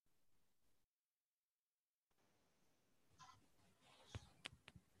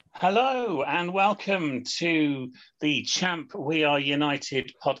Hello and welcome to the Champ We Are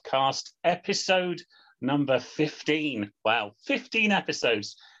United podcast, episode number 15. Wow, 15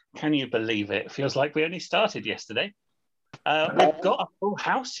 episodes. Can you believe it? It feels like we only started yesterday. We've got a full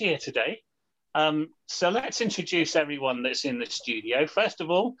house here today. So let's introduce everyone that's in the studio. First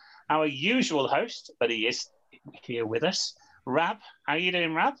of all, our usual host, but he is here with us, Rab. How are you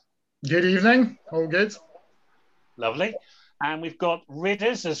doing, Rab? Good evening. All good. Lovely. And we've got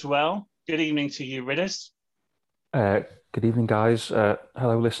Ridders as well. Good evening to you, Ridders. Good evening, guys.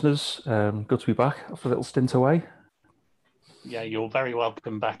 Hello, listeners. Good to be back after a little stint away. Yeah, you're very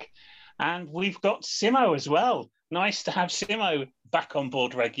welcome back. And we've got Simmo as well. Nice to have Simmo back on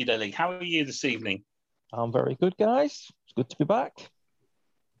board regularly. How are you this evening? I'm very good, guys. It's good to be back.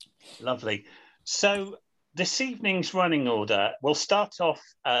 Lovely. So this evening's running order, we'll start off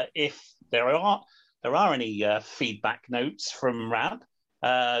if there are any feedback notes from Rab,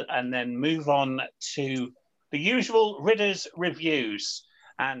 and then move on to the usual Ridders reviews.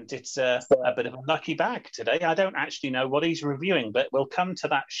 And it's a bit of a lucky bag today. I don't actually know what he's reviewing, but we'll come to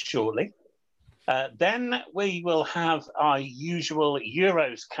that shortly. Then we will have our usual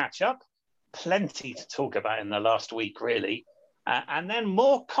Euros catch-up. Plenty to talk about in the last week, really. And then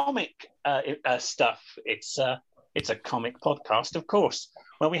more comic stuff. It's a comic podcast, of course.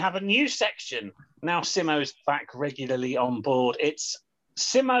 Well, we have a new section. Now Simmo's back regularly on board. It's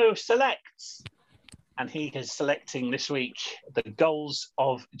Simmo Selects. And he is selecting this week the goals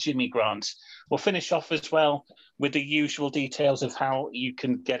of Jimmy Grant. We'll finish off as well with the usual details of how you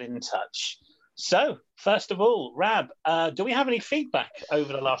can get in touch. So, first of all, Rab, do we have any feedback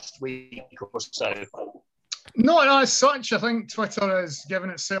over the last week or so? Not as such. I think Twitter has given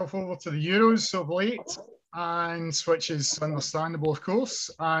itself over to the Euros of late, and which is understandable, of course.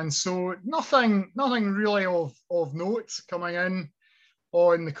 And so nothing really of note coming in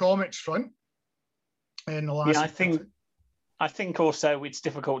on the comics front in the last. Yeah, I think also it's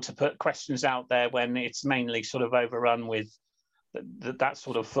difficult to put questions out there when it's mainly sort of overrun with that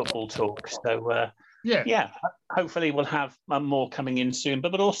sort of football talk. So yeah, hopefully we'll have more coming in soon,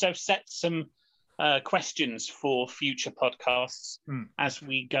 but also set some questions for future podcasts as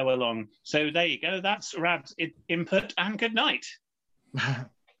we go along. So there you go. That's Rab's input, and good night.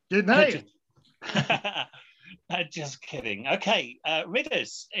 Good night. Just kidding. Okay,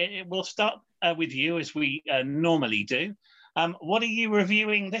 Ridders, we'll start with you as we normally do. What are you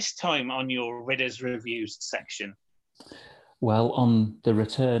reviewing this time on your Ridders Reviews section? Well, on the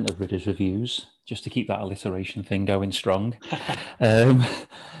return of Ridders Reviews, just to keep that alliteration thing going strong.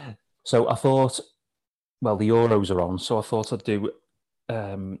 So I thought, well, the Euros are on, so I thought I'd do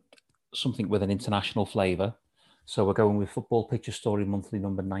something with an international flavour. So we're going with Football Picture Story Monthly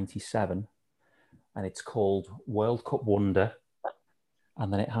number 97, and it's called World Cup Wonder.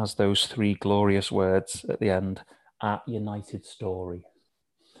 And then it has those three glorious words at the end, at United Story.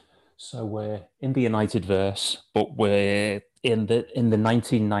 So we're in the United verse, but we're in the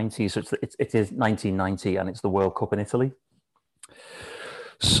 1990s. So it is 1990, and it's the World Cup in Italy.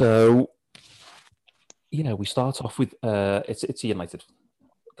 So yeah, we start off with it's United,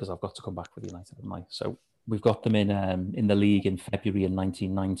 because I've got to come back with United, haven't I? So we've got them in the league in February in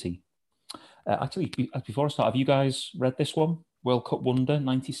 1990. Actually, before I start, have you guys read this one? World Cup Wonder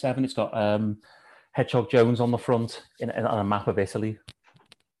 97. It's got Hedgehog Jones on the front on a map of Italy.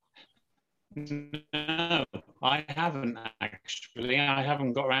 No, I haven't actually. I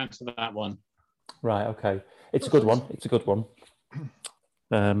haven't got around to that one. Right. Okay. It's a good one. It's a good one.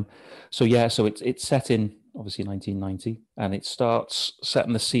 So it's set in obviously 1990, and it starts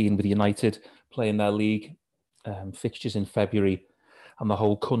setting the scene with United playing their league fixtures in February, and the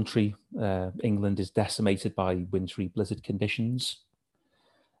whole country, England, is decimated by wintry blizzard conditions.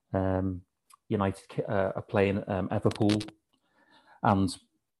 United are playing Liverpool, and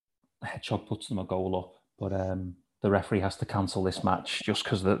Hedgehog puts them a goal up, but the referee has to cancel this match just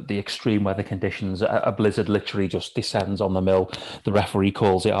because the extreme weather conditions, a blizzard literally just descends on the mill. The referee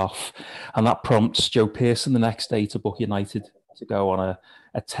calls it off, and that prompts Joe Pearson the next day to book United to go on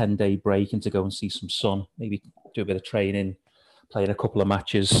a 10-day break and to go and see some sun, maybe do a bit of training, playing a couple of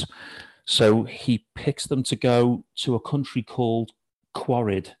matches. So he picks them to go to a country called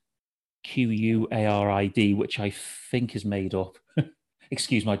Quarid, Quarid, which I think is made up.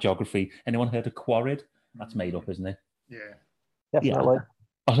 Excuse my geography. Anyone heard of Quarid? That's made up, isn't it? Yeah. Definitely.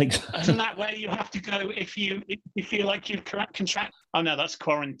 Yeah, I think so. Isn't that where you have to go if you feel like you've contract? Oh no, that's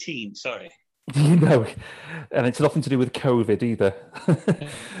quarantine. Sorry. No, and it's nothing to do with COVID either.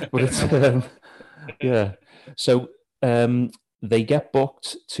 But it's yeah. So they get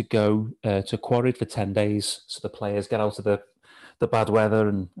booked to go to Quarid for 10 days. So the players get out of the the bad weather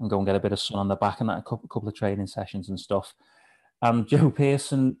and go and get a bit of sun on the back and that, a couple of training sessions and stuff. And Joe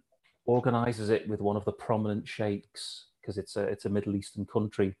Pearson organises it with one of the prominent sheikhs because it's a Middle Eastern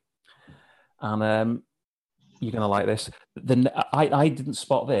country. And you're going to like this. I didn't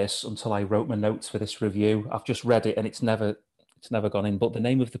spot this until I wrote my notes for this review. I've just read it and it's never gone in. But the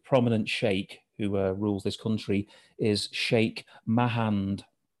name of the prominent sheikh who rules this country is Sheikh Mahand.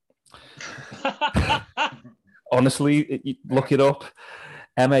 Honestly, look it up.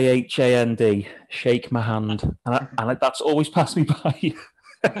 Mahand, Sheikh Mahand, and that's always passed me by.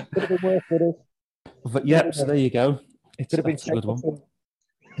 But yeah, so there you go. That's a good one.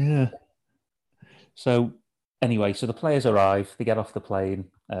 Yeah. So anyway, so the players arrive, they get off the plane,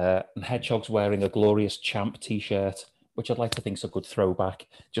 and Hedgehog's wearing a Glorious Champ T-shirt, which I'd like to think is a good throwback.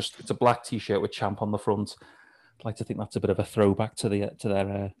 It's a black T-shirt with Champ on the front. I'd like to think that's a bit of a throwback to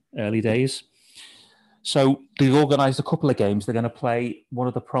their early days. So they've organised a couple of games. They're going to play one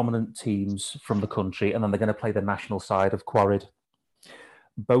of the prominent teams from the country, and then they're going to play the national side of Quarid.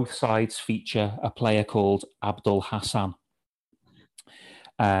 Both sides feature a player called Abdul Hassan.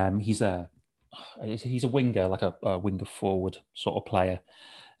 He's a winger, like a winger forward sort of player.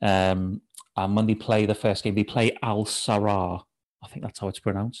 And when they play the first game, they play Al Sarrar. I think that's how it's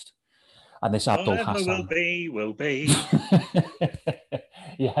pronounced. And this Abdul Hassan will be.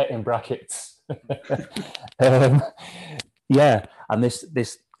 Yeah, in brackets. Yeah, and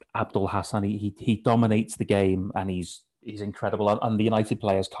this Abdul Hassan, he dominates the game, and he's incredible. And the United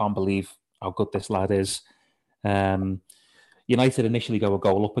players can't believe how good this lad is. United initially go a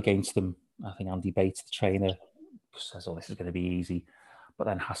goal up against them. I think Andy Bates, the trainer, says, "Oh, this is going to be easy." But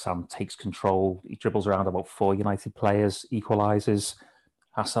then Hassan takes control. He dribbles around about 4 United players, equalises.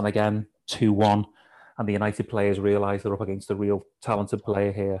 Hassan again, 2-1. And the United players realise they're up against a real talented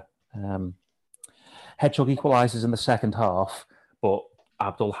player here. Hedgehog equalises in the second half, but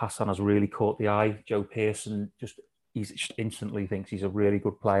Abdul Hassan has really caught the eye. Joe Pearson instantly thinks he's a really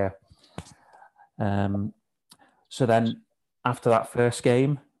good player. So then after that first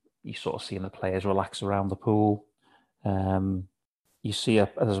game, you sort of seeing the players relax around the pool. You see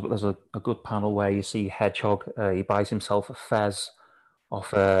there's a good panel where you see Hedgehog. He buys himself a fez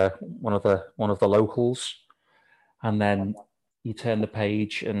off one of the locals, and then you turn the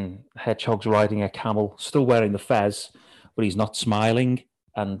page and Hedgehog's riding a camel, still wearing the fez, but he's not smiling.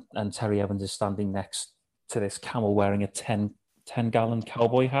 And Terry Evans is standing next to this camel wearing a 10-gallon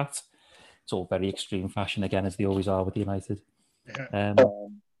cowboy hat. It's all very extreme fashion again, as they always are with United. Yeah.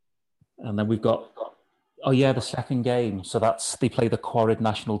 And then we've got the second game. So they play the Quarid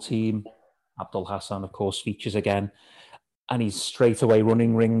national team. Abdul Hassan, of course, features again, and he's straight away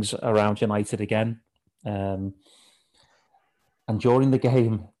running rings around United again. And during the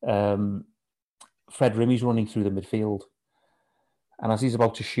game, Fred Rimmy's running through the midfield. And as he's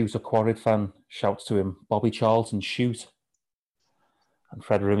about to shoot, a Quarid fan shouts to him, "Bobby Charlton, shoot." And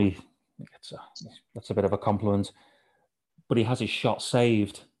Fred Rimmy, that's a bit of a compliment. But he has his shot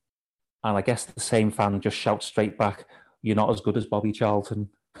saved. And I guess the same fan just shouts straight back, "You're not as good as Bobby Charlton."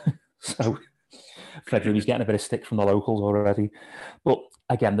 So Fred Rimmy's getting a bit of stick from the locals already. But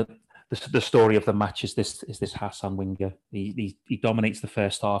again, the story of the match is this Hassan winger. He dominates the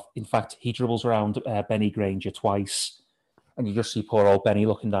first half. In fact, he dribbles around Benny Granger twice, and you just see poor old Benny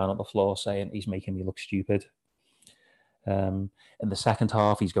looking down at the floor saying, "He's making me look stupid." In the second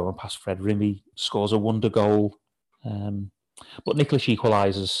half, he's going past Fred Rimmy, scores a wonder goal. But Nicholas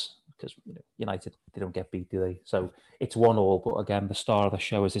equalises because United, they don't get beat, do they? So it's 1-1. But again, the star of the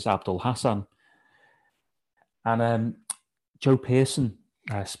show is this Abdul Hassan. And Joe Pearson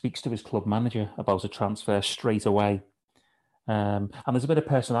speaks to his club manager about a transfer straight away. And there's a bit of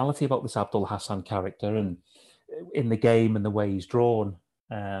personality about this Abdul Hassan character and in the game and the way he's drawn.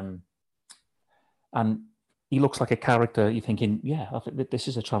 And he looks like a character you're thinking, yeah, I think this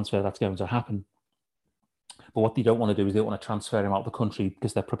is a transfer that's going to happen. But what they don't want to do is they don't want to transfer him out of the country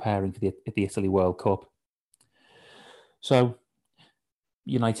because they're preparing for the Italy World Cup. So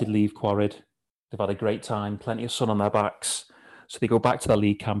United leave Quarid. They've had a great time, plenty of sun on their backs. So they go back to the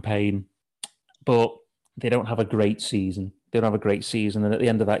league campaign, but they don't have a great season. And at the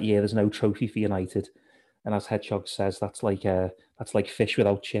end of that year, there's no trophy for United. And as Hedgehog says, that's like fish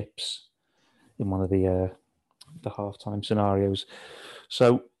without chips in one of the halftime scenarios.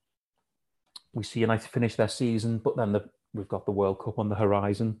 So we see United finish their season, but then we've got the World Cup on the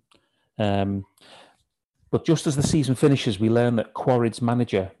horizon. But just as the season finishes, we learn that Quarid's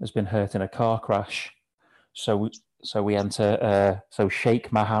manager has been hurt in a car crash. So we enter. So Sheikh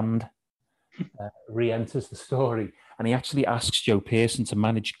Mahand re-enters the story, and he actually asks Joe Pearson to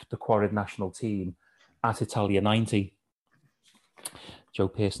manage the Quarid national team at Italia 90. Joe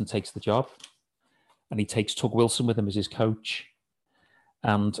Pearson takes the job, and he takes Tug Wilson with him as his coach.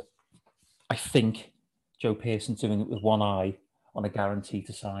 And I think Joe Pearson's doing it with one eye on a guarantee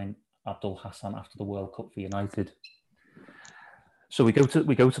to sign Abdul Hassan after the World Cup for United. So we go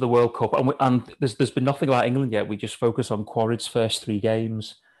to the World Cup, and there's been nothing about England yet. We just focus on Quaritch's first 3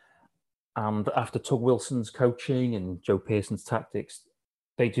 games, and after Tug Wilson's coaching and Joe Pearson's tactics,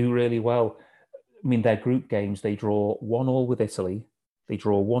 they do really well. I mean, their group games, they draw 1-1 with Italy, they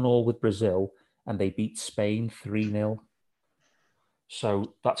draw 1-1 with Brazil, and they beat Spain 3-0.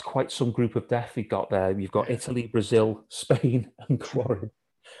 So that's quite some group of death you've got there. You've got Italy, Brazil, Spain, and Quaritch,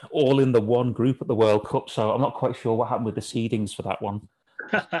 all in the one group at the World Cup. So I'm not quite sure what happened with the seedings for that one.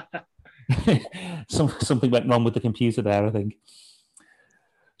 Something went wrong with the computer there, I think.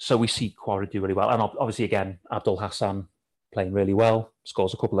 So we see Quaritch do really well. And obviously, again, Abdul Hassan playing really well,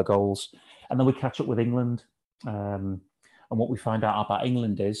 scores a couple of goals. And then we catch up with England. And what we find out about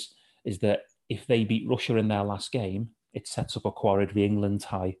England is that if they beat Russia in their last game, it sets up a Quaritch v England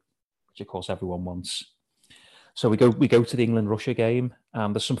tie, which of course everyone wants. So we go to the England-Russia game,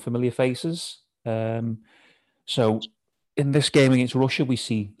 and there's some familiar faces. So in this game against Russia, we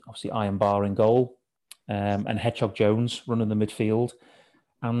see obviously Iron Bar in goal, and Hedgehog Jones running the midfield,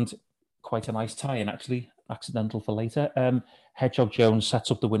 and quite a nice tie-in actually, accidental for later. Hedgehog Jones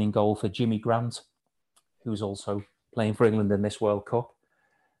sets up the winning goal for Jimmy Grant, who's also playing for England in this World Cup.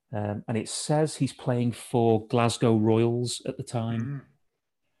 And it says he's playing for Glasgow Royals at the time.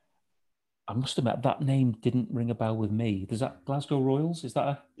 I must admit, that name didn't ring a bell with me. Does that Glasgow Royals? Is that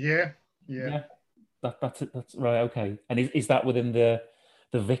a... Yeah. That's right, okay. And is that within the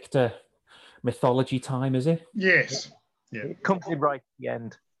Victor mythology time, is it? Yes. Yeah. It comes in right at the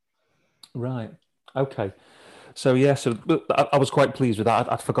end. Right, okay. So I was quite pleased with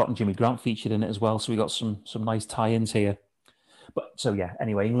that. I'd forgotten Jimmy Grant featured in it as well, so we got some nice tie-ins here. But so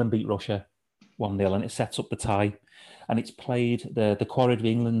anyway, England beat Russia 1-0, and it sets up the tie. And it's played, the Quaritch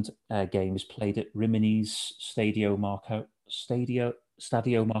v England game is played at Rimini's Stadio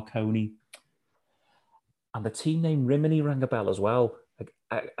Marconi. And the team name Rimini rang a bell as well.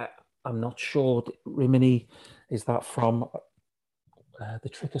 I'm not sure. Rimini, is that from the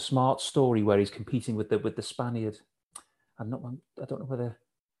Trick or Smart story where he's competing with the Spaniard? I don't know whether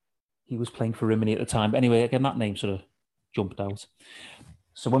he was playing for Rimini at the time. But anyway, again, that name sort of jumped out.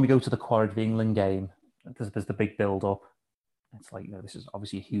 So when we go to the Quaritch v England game, there's the big build-up. It's like, this is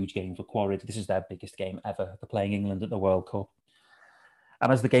obviously a huge game for Quaritch. This is their biggest game ever. They're playing England at the World Cup.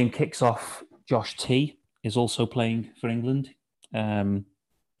 And as the game kicks off, Josh T is also playing for England. And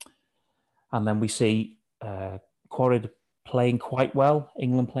then we see Quaritch playing quite well,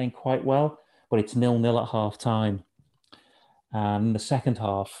 England playing quite well, but it's 0-0 at half-time. And in the second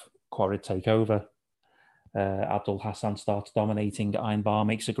half, Quaritch take over. Abdul Hassan starts dominating. Iron Bar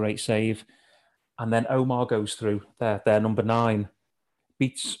makes a great save. And then Omar goes through, their number 9,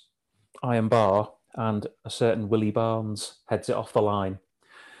 beats Iron Bar, and a certain Willie Barnes heads it off the line.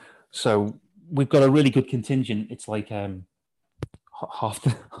 So we've got a really good contingent. It's like half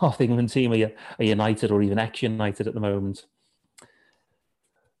the England team are United or even ex-United at the moment.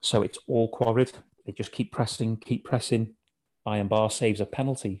 So it's all Quaritch. They just keep pressing. Iron Bar saves a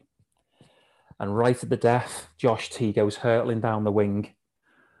penalty. And right at the death, Josh T goes hurtling down the wing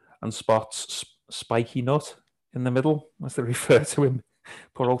and spots Spiky Nut in the middle, as they refer to him.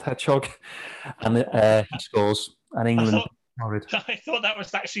 Poor old Hedgehog. And he scores. And England... I thought that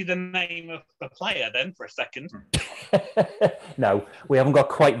was actually the name of the player then for a second. No, we haven't got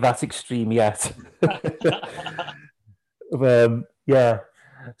quite that extreme yet.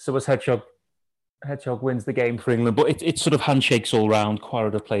 So as Hedgehog wins the game for England, but it's sort of handshakes all round.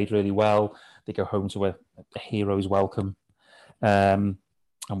 Quaritch have played really well. They go home to a hero's welcome.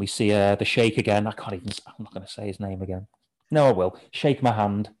 And we see the Sheikh again. I'm not going to say his name again. No, I will. Shake my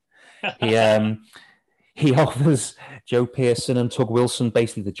hand. He offers Joe Pearson and Tug Wilson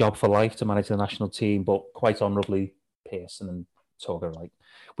basically the job for life to manage the national team, but quite honourably, Pearson and Tug are like,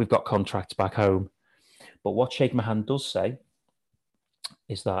 we've got contracts back home. But what Shake My Hand does say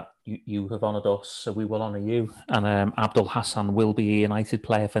is that you have honoured us, so we will honour you. And Abdul Hassan will be a United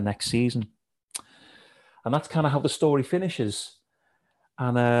player for next season. And that's kind of how the story finishes.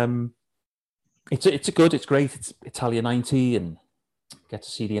 And it's great. It's Italia 90 and get to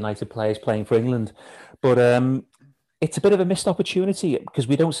see the United players playing for England. But it's a bit of a missed opportunity because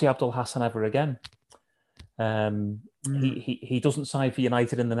we don't see Abdul Hassan ever again. He doesn't sign for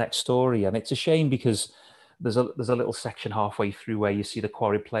United in the next story. And it's a shame because there's a little section halfway through where you see the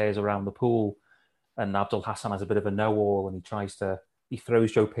Quaritch players around the pool and Abdul Hassan has a bit of a know-all and he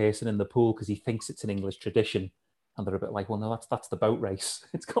throws Joe Pearson in the pool because he thinks it's an English tradition. and they're a bit like, well, no, that's the boat race.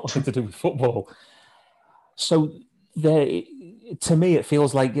 It's got nothing to do with football. So to me, it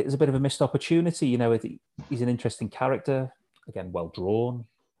feels like it's a bit of a missed opportunity. You know, he's an interesting character, again, well drawn.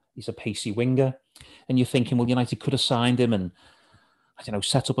 He's a pacey winger, and you're thinking, well, United could have signed him and, I don't know,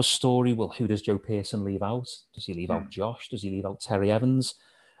 set up a story. Well, who does Joe Pearson leave out? Does he leave out Josh? Does he leave out Terry Evans?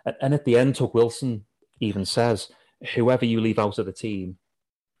 And at the end, Tug Wilson even says, whoever you leave out of the team,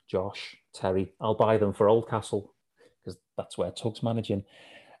 Josh, Terry, I'll buy them for Oldcastle, because that's where Tug's managing.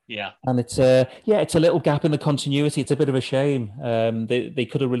 Yeah. And it's a little gap in the continuity. It's a bit of a shame. They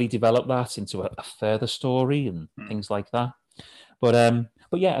could have really developed that into a further story and things like that.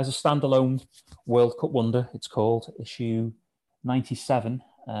 But yeah, as a standalone World Cup wonder, it's called issue 97.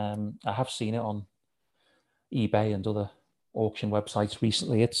 I have seen it on eBay and other auction websites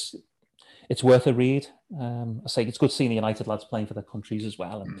recently. It's worth a read. I say it's good seeing the United lads playing for their countries as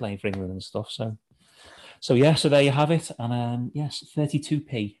well and playing for England and stuff. So there you have it. And yes,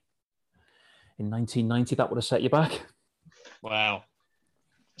 32p in 1990. That would have set you back. Wow.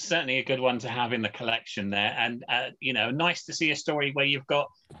 Certainly a good one to have in the collection there. And, nice to see a story where you've got,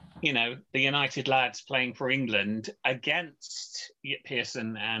 the United lads playing for England against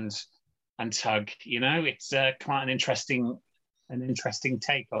Pearson and Tug. It's quite an interesting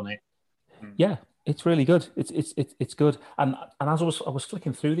take on it. Yeah, it's really good. It's good. And as I was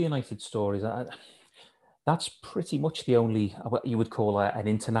flicking through the United stories, that's pretty much the only what you would call an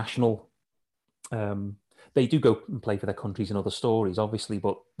international. They do go and play for their countries in other stories, obviously,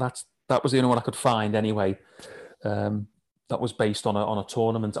 but that was the only one I could find anyway. That was based on a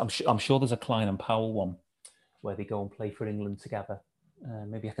tournament. I'm sure there's a Klein and Powell one where they go and play for England together.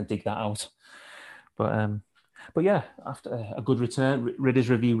 Maybe I can dig that out. But yeah, after a good return, Ridder's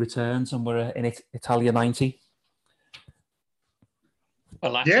Review returns, and we're in Italia 90.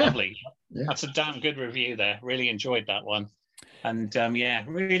 Well, that's lovely. Yeah. That's a damn good review there. Really enjoyed that one. And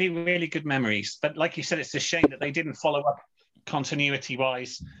really, really good memories. But like you said, it's a shame that they didn't follow up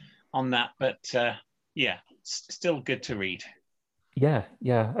continuity-wise on that. But still good to read. Yeah.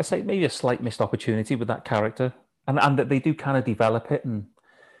 I say maybe a slight missed opportunity with that character, and that they do kind of develop it, and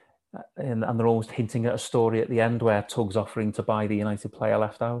they're almost hinting at a story at the end where Tug's offering to buy the United player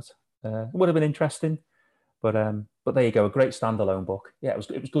left out. It would have been interesting, but there you go, a great standalone book. Yeah, it was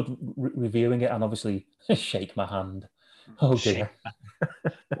good reviewing it, and obviously shake my hand. Oh dear!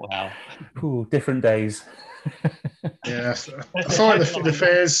 Wow. Ooh, different days. Yes, I thought the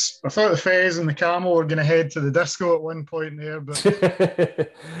Fez and the Camel were going to head to the disco at one point there, but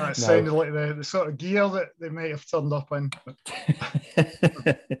that sounded like the sort of gear that they might have turned up in.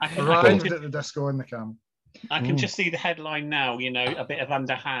 Arrived at the disco in the Camel. I can just see the headline now. A bit of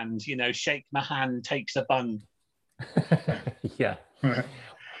underhand. Shake my hand, takes a bung. Yeah.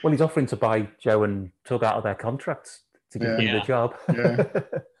 Well, he's offering to buy Joe and Tug out of their contracts to give them the job.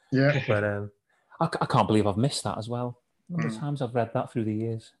 Yeah. But I can't believe I've missed that as well. How many times I've read that through the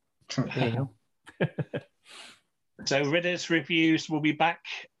years. There you go. So Ridder's Reviews will be back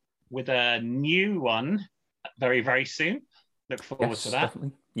with a new one very, very soon. Look forward to that.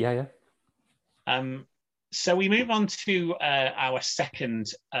 Definitely. Yeah. So we move on to our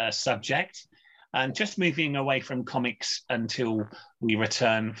second subject, and just moving away from comics until we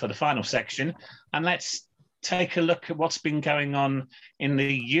return for the final section. And let's take a look at what's been going on in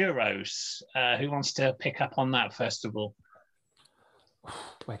the Euros. Who wants to pick up on that first of all?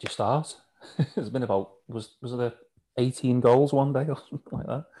 Where'd you start? It's been about, was it 18 goals one day or something like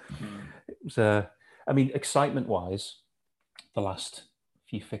that? It was, excitement-wise, the last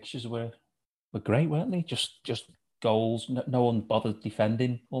few fixtures were great, weren't they? Just goals, no one bothered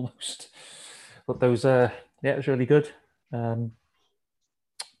defending almost. But those, it was really good. And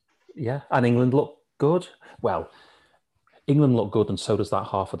England looked good. Well, England looked good, and so does that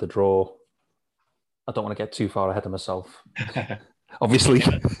half of the draw. I don't want to get too far ahead of myself, obviously.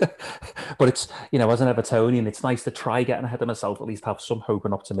 But it's, as an Evertonian, it's nice to try getting ahead of myself, at least have some hope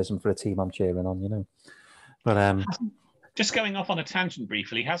and optimism for a team I'm cheering on, But just going off on a tangent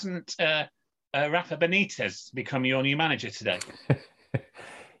briefly, hasn't Rafa Benitez become your new manager today?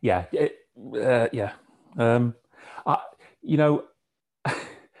 Yeah.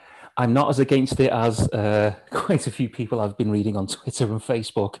 I'm not as against it as quite a few people I've been reading on Twitter and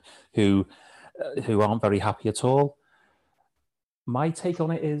Facebook who aren't very happy at all. My take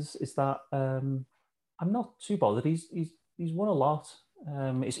on it is that I'm not too bothered. He's won a lot.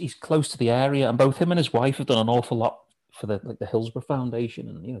 He's close to the area, and both him and his wife have done an awful lot for the Hillsborough Foundation,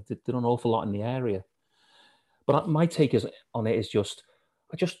 and did an awful lot in the area. But my take on it is just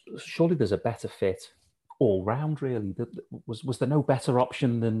surely there's a better fit all round. Really, was there no better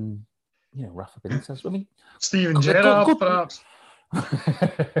option than Rafa Benitez. I mean, Steven Gerrard, perhaps.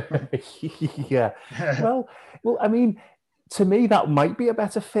 Yeah. Well, I mean, to me, that might be a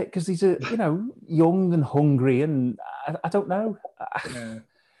better fit because he's young and hungry, and I don't know. Yeah.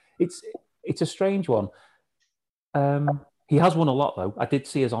 It's a strange one. He has won a lot, though. I did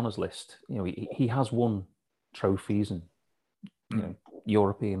see his honours list. He has won trophies and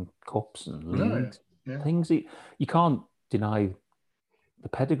European cups and leagues, things. You can't deny the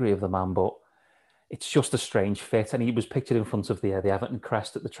pedigree of the man, but it's just a strange fit. And he was pictured in front of the Everton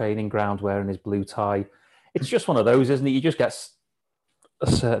crest at the training ground wearing his blue tie. It's just one of those, isn't it? You just get a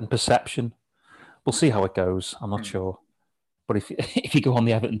certain perception. We'll see how it goes. I'm not sure. But if you go on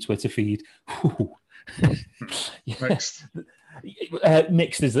the Everton Twitter feed, Mixed.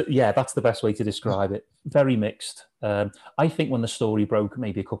 Mixed is that's the best way to describe it. Very mixed. I think when the story broke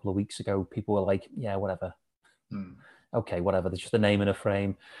maybe a couple of weeks ago, people were like, yeah, whatever. Okay, whatever. There's just a name in a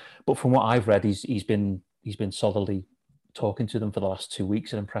frame. But from what I've read, he's been solidly talking to them for the last 2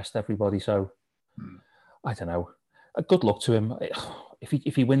 weeks and impressed everybody. So I don't know. Good luck to him.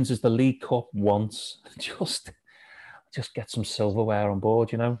 If he wins us the League Cup once, just get some silverware on board.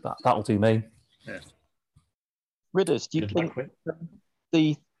 That'll do me. Yeah. Ridders, do you think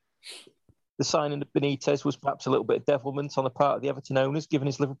the signing of Benitez was perhaps a little bit of devilment on the part of the Everton owners, given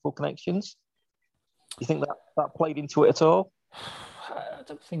his Liverpool connections? Do you think that played into it at all? I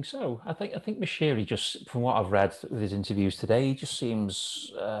don't think so. I think Mashiri, just from what I've read with his interviews today, he just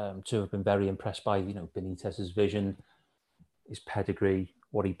seems to have been very impressed by Benitez's vision, his pedigree,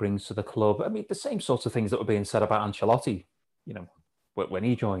 what he brings to the club. I mean, the same sorts of things that were being said about Ancelotti, when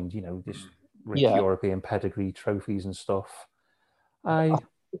he joined, this rich European pedigree, trophies and stuff. The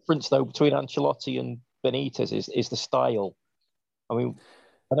difference, though, between Ancelotti and Benitez is the style. I mean,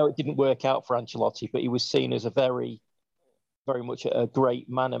 I know it didn't work out for Ancelotti, but he was seen as a very, very much a great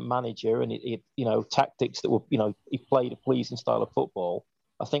man and manager, and it tactics that were, he played a pleasing style of football.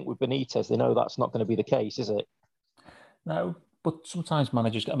 I think with Benitez, they know that's not going to be the case, is it? No, but sometimes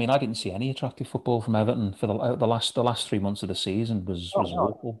managers. I mean, I didn't see any attractive football from Everton for the last 3 months of the season. Was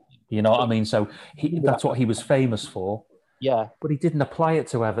awful. You know what I mean? So that's what he was famous for. Yeah, but he didn't apply it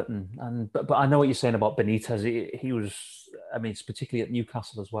to Everton. But I know what you're saying about Benitez. He was. I mean, it's particularly at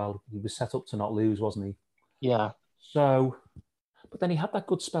Newcastle as well. He was set up to not lose, wasn't he? Yeah. So, but then he had that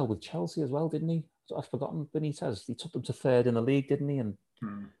good spell with Chelsea as well, didn't he? So I've forgotten Benitez. He took them to third in the league, didn't he? And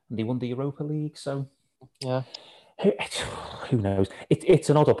he won the Europa League. So, yeah. Who knows? It's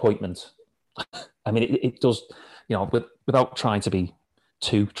an odd appointment. I mean, it does, without trying to be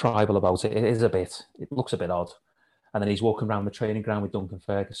too tribal about it, it looks a bit odd. And then he's walking around the training ground with Duncan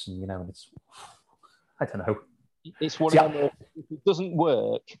Ferguson, and I don't know. It's one of them, if it doesn't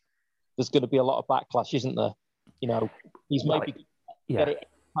work, there's going to be a lot of backlash, isn't there? He's maybe get it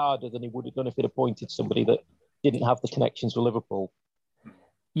harder than he would have done if he'd appointed somebody that didn't have the connections with Liverpool.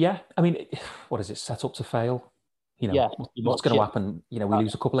 Yeah, I mean, what is it, set up to fail? What's going to happen? We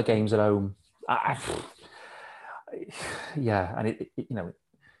lose a couple of games at home. And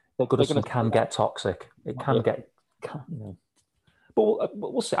Goodison can get toxic. It can get, But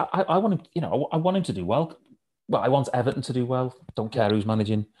we'll see. I want him. I want him to do well. Well, I want Everton to do well. Don't care who's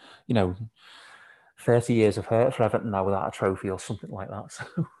managing. 30 years of hurt for Everton now without a trophy or something like that. So,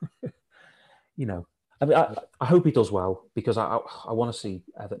 I mean, I hope he does well because I want to see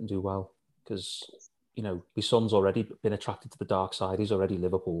Everton do well because. My son's already been attracted to the dark side. He's already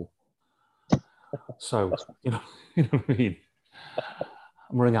Liverpool. So, you know what I mean?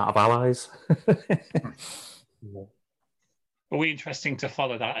 I'm running out of allies. Well, it'll be interesting to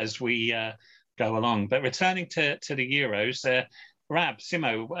follow that as we go along. But returning to the Euros, Rab,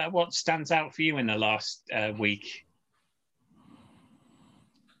 Simmo, what stands out for you in the last week?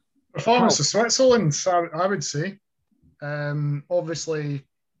 Performance of Switzerland, I would say. Obviously,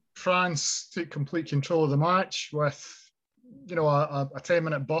 France took complete control of the match with, a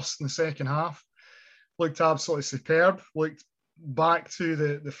 10-minute burst in the second half. Looked absolutely superb. Looked back to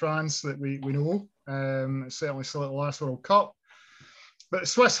the France that we know. Certainly still at the last World Cup. But the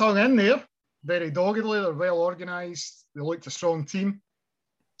Swiss hung in there very doggedly. They're well organised. They looked a strong team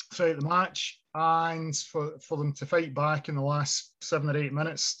throughout the match. And for them to fight back in the last 7 or 8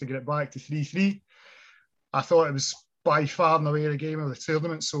 minutes to get it back to 3-3, I thought it was by far and away the game of the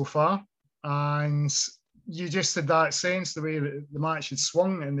tournament so far. And you just had that sense, the way the match had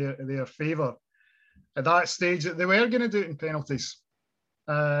swung in their favour. At that stage, they were going to do it in penalties.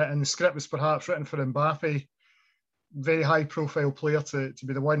 And the script was perhaps written for Mbappe, very high-profile player, to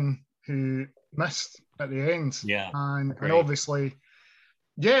be the one who missed at the end. Yeah, and obviously,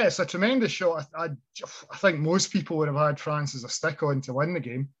 it's a tremendous shot. I think most people would have had France as a stick-on to win the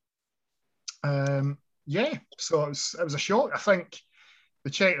game. Yeah, so it was a shock. I think the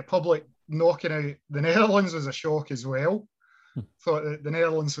Czech Republic knocking out the Netherlands was a shock as well. Thought that the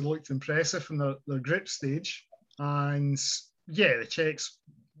Netherlands had looked impressive in their group stage. And yeah, the Czechs,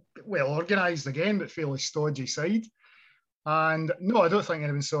 well organised again, but fairly stodgy side. And no, I don't think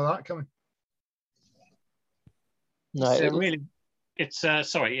anyone saw that coming. No,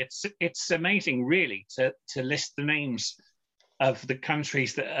 it's amazing, really, to list the names of the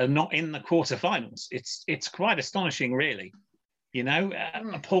countries that are not in the quarterfinals. It's quite astonishing, really. You know,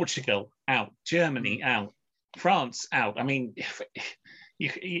 Portugal out, Germany out, France out. I mean,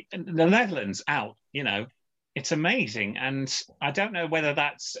 the Netherlands out. You know, it's amazing, and I don't know whether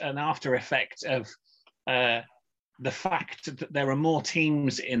that's an after effect of the fact that there are more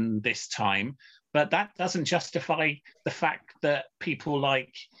teams in this time, but that doesn't justify the fact that people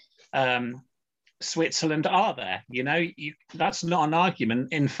like Switzerland are there. You know, that's not an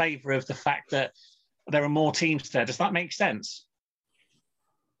argument in favour of the fact that there are more teams there. Does that make sense?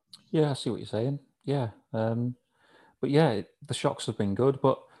 Yeah, I see what you're saying. Yeah. But yeah, the shocks have been good,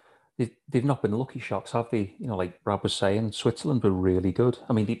 but they've not been lucky shocks, have they? You know, like Brad was saying, Switzerland were really good.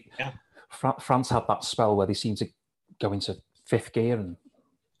 I mean, France had that spell where they seemed to go into fifth gear and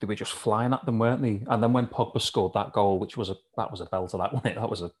they were just flying at them, weren't they? And then when Pogba scored that goal, which was a belter, that wasn't it? That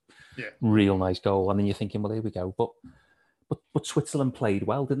was a real nice goal. And then you're thinking, well, here we go. But Switzerland played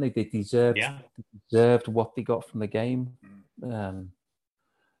well, didn't they? They deserved what they got from the game.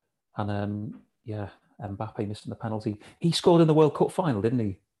 Mbappe missing the penalty. He scored in the World Cup final, didn't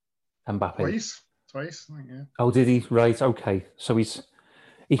he? Mbappe. Twice, I think, yeah. Oh, did he? Right, okay. So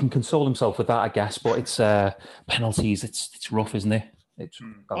he can console himself with that, I guess. But it's penalties. It's rough, isn't it?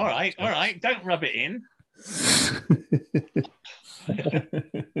 All right. Don't rub it in.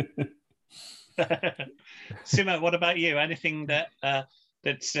 Simmo, what about you? Anything that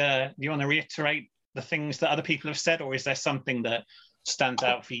you want to reiterate the things that other people have said, or is there something that stands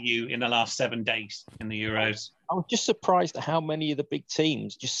out for you in the last 7 days in the Euros? I was just surprised at how many of the big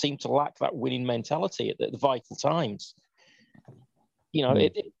teams just seem to lack that winning mentality at the vital times. You know,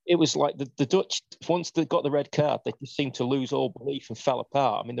 it was like the Dutch, once they got the red card, they just seemed to lose all belief and fell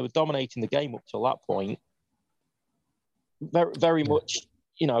apart. I mean, they were dominating the game up till that point. Very, very much,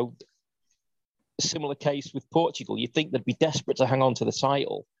 you know, a similar case with Portugal. You'd think they'd be desperate to hang on to the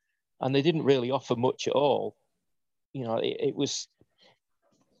title, and they didn't really offer much at all. You know, it was...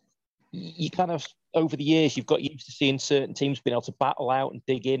 You kind of, over the years, you've got used to seeing certain teams being able to battle out and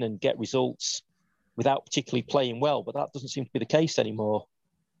dig in and get results without particularly playing well, but that doesn't seem to be the case anymore.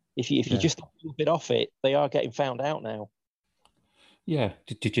 If you just a little bit off it, they are getting found out now. Yeah.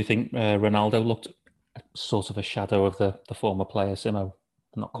 Did you think Ronaldo looked sort of a shadow of the former player, Simmo?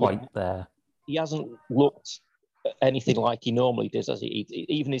 Not quite there. He hasn't looked anything like he normally does, has he?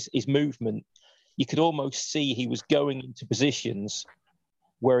 Even his movement, you could almost see he was going into positions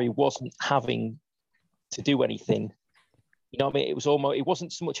where he wasn't having to do anything. You know what I mean? It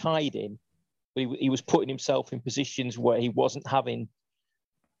wasn't so much hiding, but he was putting himself in positions where he wasn't having,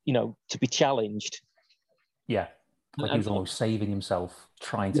 you know, to be challenged. Yeah, like he was almost saving himself,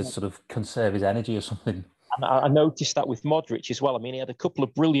 trying to sort of conserve his energy or something. And I noticed that with Modric as well. I mean, he had a couple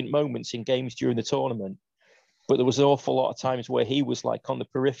of brilliant moments in games during the tournament, but there was an awful lot of times where he was like on the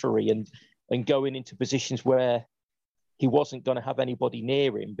periphery and going into positions where he wasn't going to have anybody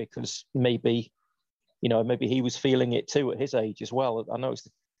near him because maybe he was feeling it too at his age as well. I noticed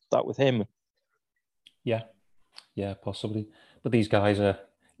that with him. Yeah, possibly. But these guys are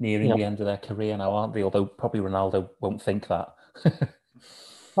nearing the end of their career now, aren't they? Although probably Ronaldo won't think that.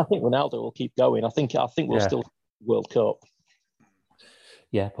 I think Ronaldo will keep going. I think we'll still World Cup.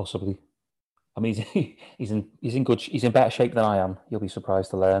 Yeah, possibly. I mean, he's in better shape than I am. You'll be surprised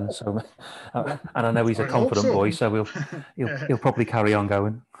to learn. So, and I know he's a confident boy, so he'll probably carry on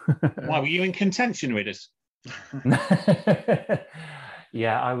going. Why were you in contention with us?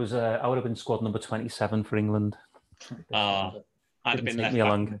 Yeah, I was. I would have been squad number 27 for England. I'd have been left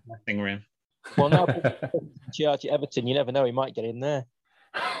back in the dressing room. Well, now charge at Everton, you never know, he might get in there.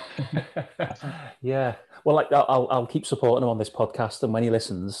 Yeah. Well, like I'll keep supporting him on this podcast, and when he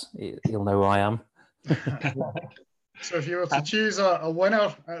listens, he'll know who I am. So, if you were to choose a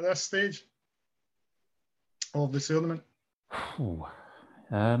winner at this stage of the tournament,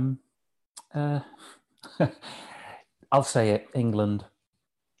 I'll say it, England.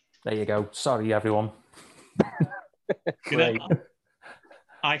 There you go. Sorry, everyone.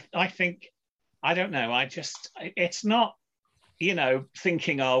 I think, I don't know. It's not,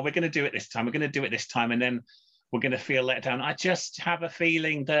 thinking, we're going to do it this time, and then we're going to feel let down. I just have a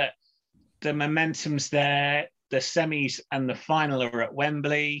feeling that the momentum's there. The semis and the final are at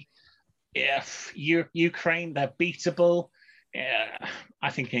Wembley. if Ukraine, they're beatable. Yeah, I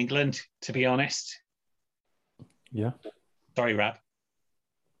think England, to be honest. Yeah. Sorry, Rab.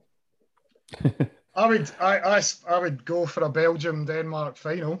 I would go for a Belgium-Denmark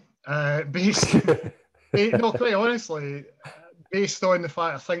final. No, quite honestly, based on the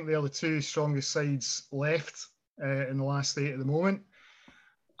fact I think they're the two strongest sides left in the last eight at the moment.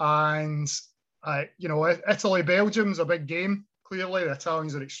 And, Italy-Belgium's a big game. Clearly, the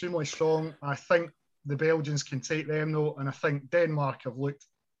Italians are extremely strong. I think the Belgians can take them, though, and I think Denmark have looked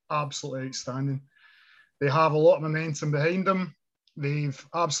absolutely outstanding. They have a lot of momentum behind them. They've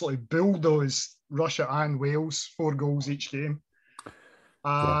absolutely bulldozed Russia and Wales, 4 goals each game.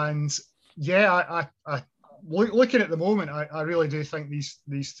 And looking at the moment, I really do think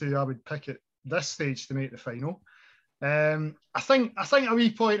these two I would pick at this stage to make the final. I think a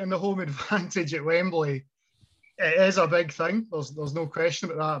wee point in the home advantage at Wembley, it is a big thing. There's no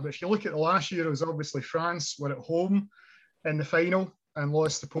question about that. But if you look at the last Euros, obviously France were at home in the final and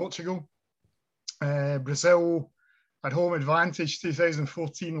lost to Portugal. Brazil had home advantage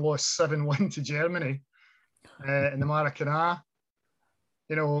 2014, lost 7-1 to Germany in the Maracanã.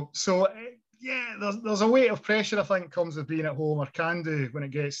 So there's a weight of pressure I think comes with being at home, or can do when it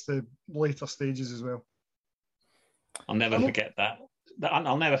gets to later stages as well. I'll never forget that.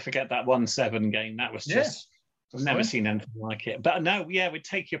 I'll never forget that 1-7 game. That was just, I've never seen anything like it. But no, we'd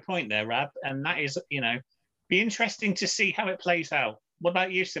take your point there, Rab. And that is, be interesting to see how it plays out. What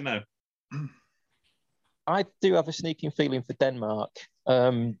about you, Simmo? I do have a sneaking feeling for Denmark.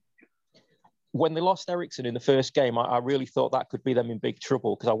 When they lost Eriksen in the first game, I really thought that could be them in big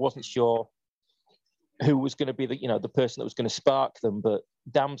trouble, because I wasn't sure who was going to be the person that was going to spark them. But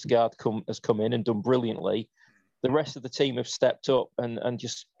Damsgaard has come in and done brilliantly. The rest of the team have stepped up and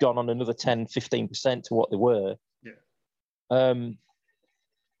just gone on another 10, 15% to what they were. Yeah.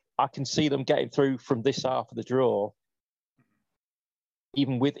 I can see them getting through from this half of the draw,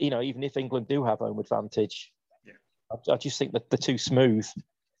 even if England do have home advantage. Yeah. I just think that they're too smooth.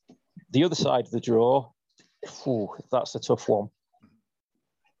 The other side of the draw, that's a tough one.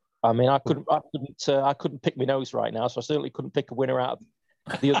 I mean, I couldn't pick my nose right now, so I certainly couldn't pick a winner out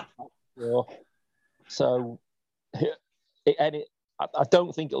of the other side of the draw. So, I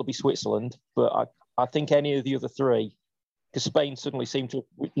don't think it'll be Switzerland, but I think any of the other three, because Spain suddenly seem to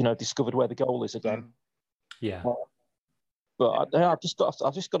have, discovered where the goal is again. Yeah. But I've just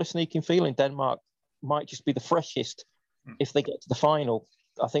got a sneaking feeling Denmark might just be the freshest if they get to the final.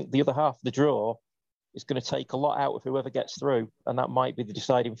 I think the other half of the draw is going to take a lot out of whoever gets through, and that might be the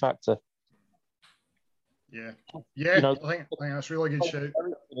deciding factor. Yeah, I think that's a really good shout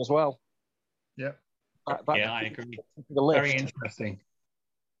as well. Yeah. I agree. Very interesting.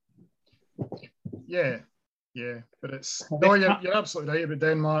 Yeah, but it's you're absolutely right about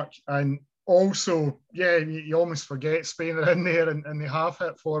Denmark, and also you almost forget Spain are in there and they have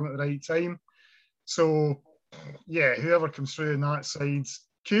hit form at the right time. So whoever comes through on that side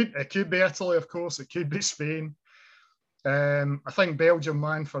it could be Italy, of course, it could be Spain. I think Belgium,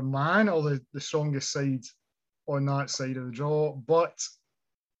 man for man, are the strongest side on that side of the draw, but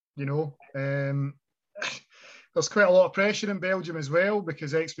there's quite a lot of pressure in Belgium as well,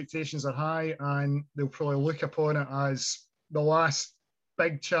 because expectations are high and they'll probably look upon it as the last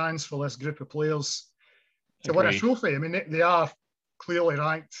big chance for this group of players to win a trophy. I mean, they are clearly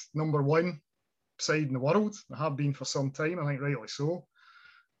ranked number one side in the world. They have been for some time, I think rightly so.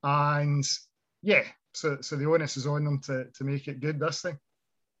 And so the onus is on them to make it good this thing.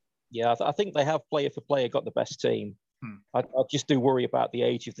 Yeah, I think they have player for player got the best team. I just do worry about the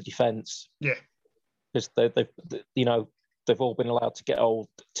age of the defence. Yeah. Because they've all been allowed to get old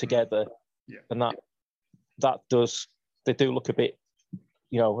together, and they do look a bit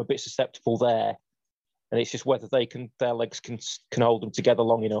susceptible there, and it's just whether their legs can hold them together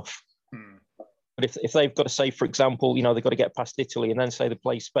long enough. But if they've got to say, for example, they've got to get past Italy and then say they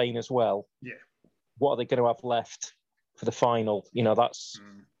play Spain as well, what are they going to have left for the final? That's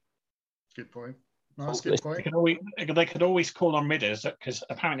good point. No, that's a good point. They could always call on Ridders, because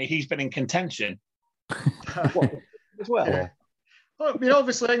apparently he's been in contention. As well. Yeah. Well, I mean,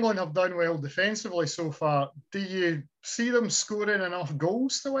 obviously England have done well defensively so far. Do you see them scoring enough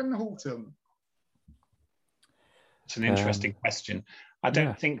goals to win the whole tournament? It's an interesting question. I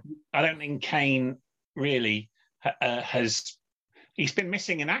don't think Kane really has. He's been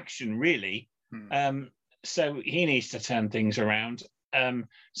missing in action, really. So he needs to turn things around.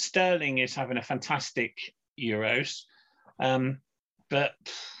 Sterling is having a fantastic Euros, but.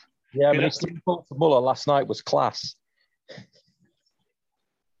 Yeah, but his ball to Muller last night was class.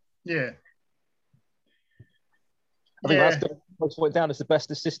 Yeah. I think that's going to went down as the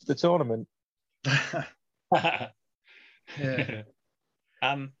best assist of the tournament. Yeah.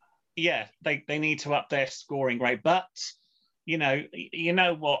 Yeah, they need to up their scoring rate, but you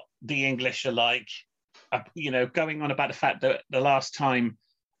know what the English are like. Going on about the fact that the last time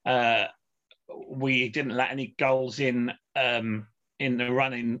we didn't let any goals in the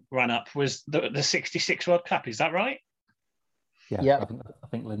run up was the '66 World Cup. Is that right? Yeah. I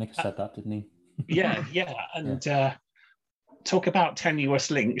think Lineker said that, didn't he? Yeah, and talk about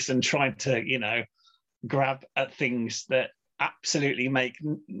tenuous links and trying to grab at things that absolutely make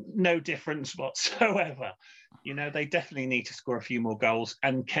no difference whatsoever. They definitely need to score a few more goals,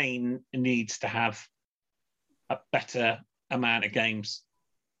 and Kane needs to have a better amount of games.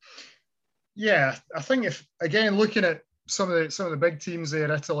 Yeah, I think if again looking at some of the big teams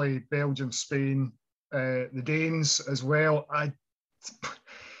there, Italy, Belgium, Spain, the Danes as well.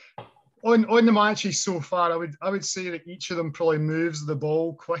 On the matches so far, I would say that each of them probably moves the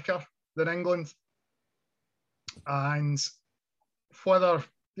ball quicker than England, and whether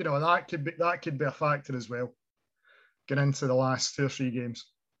that could be a factor as well, getting into the last 2 or 3 games.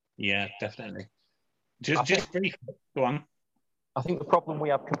 Yeah, definitely. Just briefly, go on. I think the problem we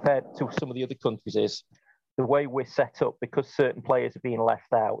have compared to some of the other countries is the way we're set up, because certain players are being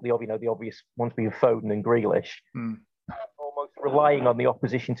left out. The obvious ones being Foden and Grealish. Almost relying on the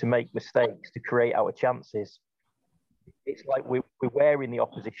opposition to make mistakes to create our chances. It's like we're wearing the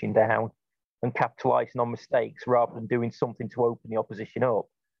opposition down and capitalising on mistakes rather than doing something to open the opposition up.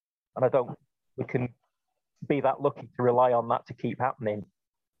 And we can be that lucky to rely on that to keep happening.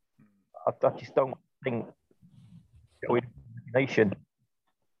 I just don't think nation.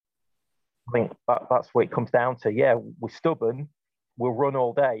 I think that's what it comes down to. Yeah, we're stubborn, we'll run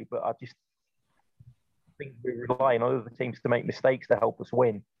all day, but I just think we're relying on other teams to make mistakes to help us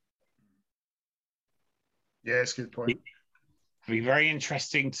win. Yeah, it's a good point. It'll be very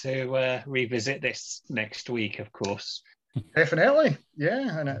interesting to revisit this next week, of course. Definitely,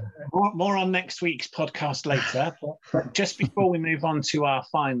 yeah. And more on next week's podcast later. But just before we move on to our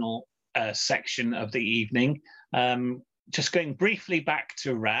final section of the evening, just going briefly back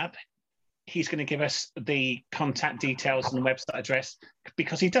to Rab. He's going to give us the contact details and the website address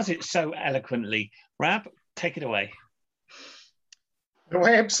because he does it so eloquently. Rab, take it away. The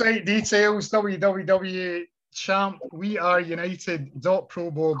website details,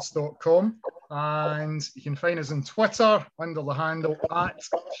 www.champweareunited.proboards.com, and you can find us on Twitter under the handle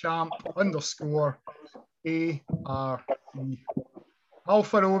 @champ_ARE.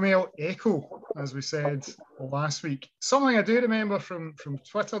 Alpha Romeo Echo, as we said last week. Something I do remember from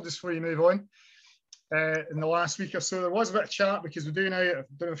Twitter, just before you move on, in the last week or so, there was a bit of chat because we do now, I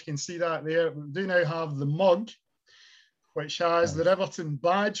don't know if you can see that there, we do now have the mug, which has the Riverton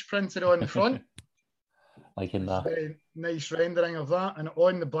badge printed on the front. Like in that. Very nice rendering of that. And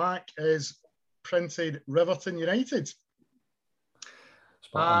on the back is printed Riverton United.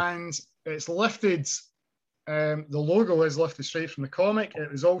 And it's lifted. The logo is lifted straight from the comic.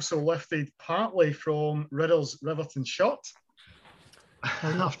 It was also lifted partly from Riddle's Riverton shot. I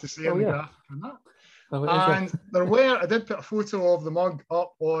have to say on the graphic on that. And there were, I did put a photo of the mug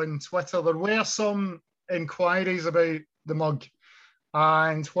up on Twitter. There were some inquiries about the mug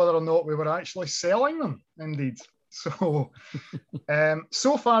and whether or not we were actually selling them. Indeed. So,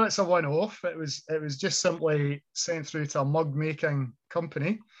 so far it's a one-off. It was just simply sent through to a mug making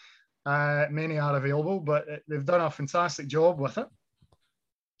company. Many are available, but they've done a fantastic job with it,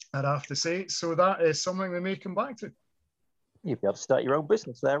 I'd have to say. So that is something we may come back to. You'd be able to start your own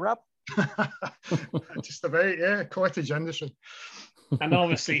business there, Rab. Just about, yeah, cottage industry. And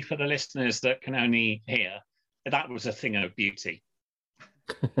obviously for the listeners that can only hear, that was a thing of beauty.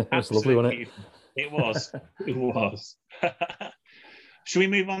 It was lovely, wasn't it? It was. It was. Should we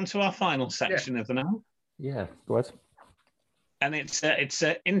move on to our final section of the night? Yeah, go ahead. And it's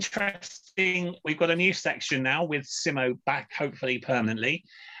interesting. We've got a new section now with Simmo back, hopefully permanently.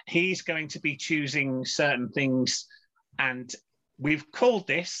 He's going to be choosing certain things, and we've called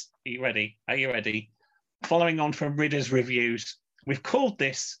this. Are you ready? Are you ready? Following on from Ridder's reviews, we've called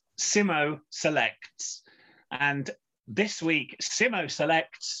this Simmo Selects, and this week Simmo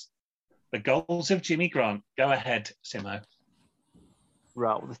selects the goals of Jimmy Grant. Go ahead, Simmo.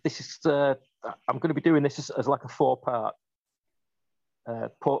 Right. Well, this is. I'm going to be doing this as like a four-part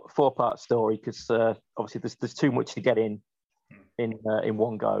story because obviously there's too much to get in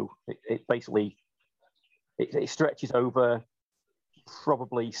one go. It basically stretches over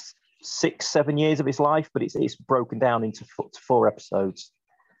probably 6-7 years of his life, but it's broken down into 4 episodes.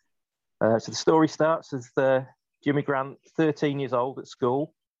 So the story starts as Jimmy Grant, 13 years old at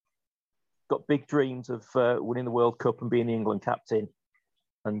school, got big dreams of winning the World Cup and being the England captain.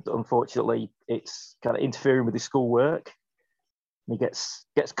 And unfortunately, it's kind of interfering with his schoolwork. And he gets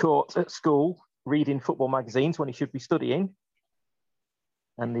caught at school reading football magazines when he should be studying.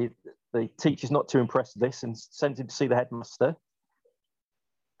 And the teacher's not too impressed with this and sends him to see the headmaster,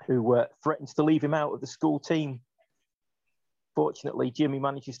 who threatens to leave him out of the school team. Fortunately, Jimmy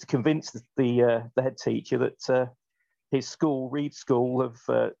manages to convince the head teacher that his school, Reed School,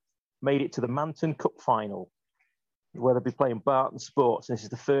 have made it to the Manton Cup final, where they'll be playing Barton Sports. And this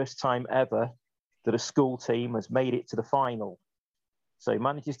is the first time ever that a school team has made it to the final. So he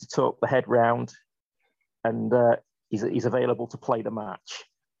manages to talk the head round, and he's available to play the match.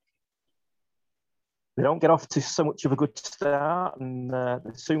 They don't get off to so much of a good start, and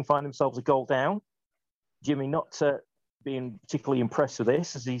they soon find themselves a goal down. Jimmy not being particularly impressed with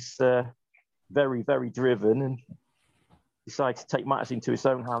this, as he's very, very driven, and decides to take matters into his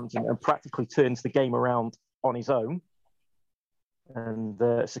own hands and practically turns the game around on his own,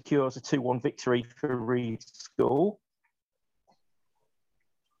 and secures a 2-1 victory for Reed School.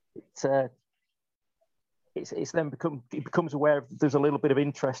 It's then becomes aware of there's a little bit of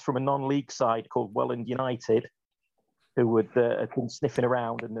interest from a non-league side called Welland United, who had been sniffing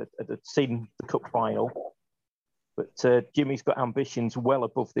around and had seen the cup final. But Jimmy's got ambitions well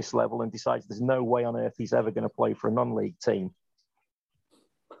above this level and decides there's no way on earth he's ever going to play for a non-league team.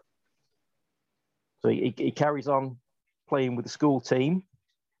 So he carries on playing with the school team.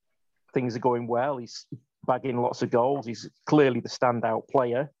 Things are going well. He's bagging lots of goals. He's clearly the standout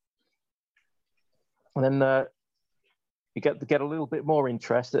player. And then you get a little bit more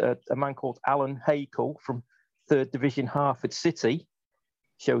interest. A man called Alan Hakel from 3rd Division Harford City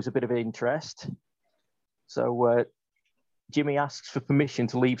shows a bit of interest. So Jimmy asks for permission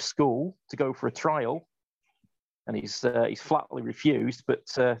to leave school to go for a trial, and he's flatly refused.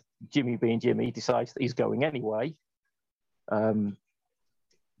 But Jimmy, being Jimmy, decides that he's going anyway.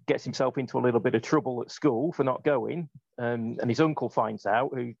 Gets himself into a little bit of trouble at school for not going, and his uncle finds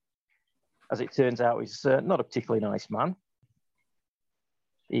out, who, as it turns out, is not a particularly nice man.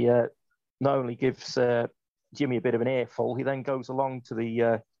 He not only gives Jimmy a bit of an earful, he then goes along to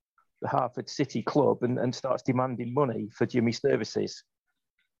the Harford City Club and starts demanding money for Jimmy's services,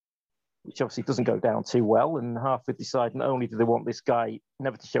 which obviously doesn't go down too well. And Harford decide not only do they want this guy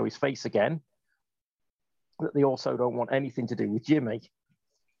never to show his face again, that they also don't want anything to do with Jimmy.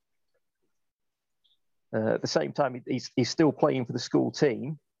 At the same time, he's still playing for the school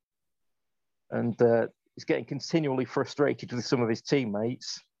team, and he's getting continually frustrated with some of his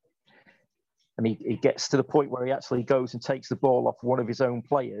teammates. And he gets to the point where he actually goes and takes the ball off one of his own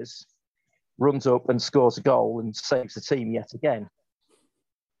players, runs up and scores a goal and saves the team yet again.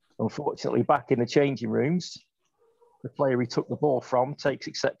 Unfortunately, back in the changing rooms, the player he took the ball from takes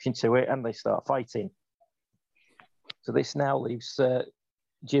exception to it, and they start fighting. So this now leaves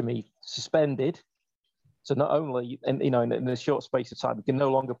Jimmy suspended. So not only, in a short space of time, he can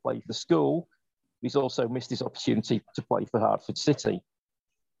no longer play for the school, he's also missed his opportunity to play for Hartford City.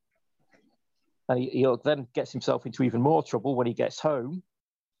 And he then gets himself into even more trouble when he gets home,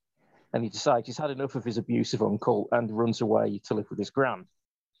 and he decides he's had enough of his abusive uncle and runs away to live with his gran.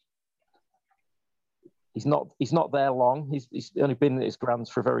 He's not there long. He's only been at his gran's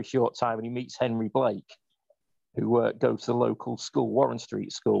for a very short time, and he meets Henry Blake, who goes to the local school, Warren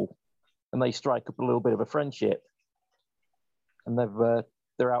Street School, and they strike up a little bit of a friendship. And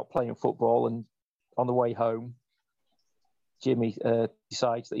they're out playing football, and on the way home, Jimmy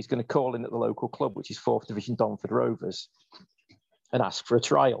decides that he's going to call in at the local club, which is 4th Division Donford Rovers, and ask for a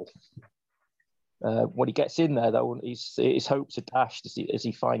trial. When he gets in there, though, his hopes are dashed as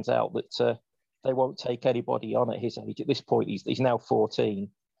he finds out that they won't take anybody on at his age. At this point, he's now 14,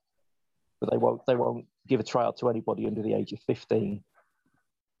 but they won't give a trial to anybody under the age of 15.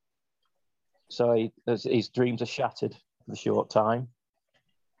 So his dreams are shattered for a short time.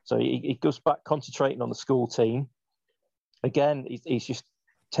 So he goes back concentrating on the school team. Again, he's just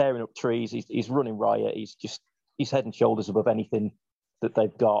tearing up trees. He's running riot. He's head and shoulders above anything that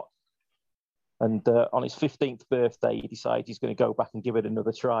they've got. And on his 15th birthday, he decides he's going to go back and give it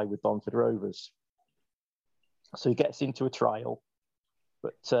another try with Donford Rovers. So he gets into a trial,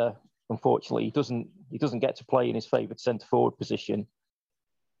 but unfortunately, he doesn't get to play in his favoured centre forward position.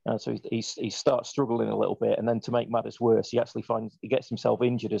 So he starts struggling a little bit, and then to make matters worse, he gets himself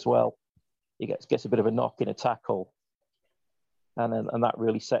injured as well. He gets a bit of a knock in a tackle, and that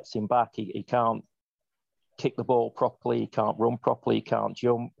really sets him back. He can't kick the ball properly, he can't run properly, he can't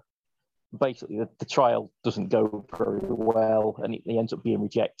jump. Basically, the trial doesn't go very well, and he ends up being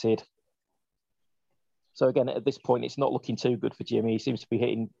rejected. So again, at this point, it's not looking too good for Jimmy. He seems to be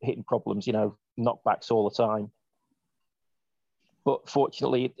hitting problems, knockbacks all the time. But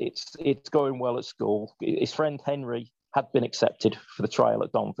fortunately, it's going well at school. His friend Henry had been accepted for the trial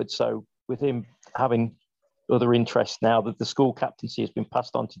at Donford, so with him having other interests now, that the school captaincy has been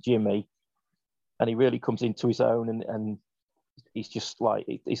passed on to Jimmy, and he really comes into his own, and he's just like,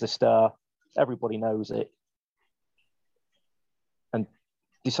 he's a star. Everybody knows it. And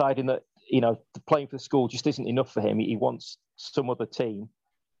deciding that, playing for the school just isn't enough for him. He wants some other team.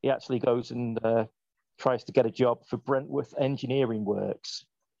 He actually goes and tries to get a job for Brentworth Engineering Works.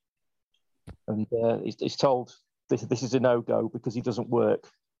 And he's told this is a no-go because he doesn't work.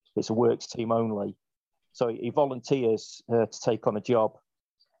 It's a works team only. So he volunteers to take on a job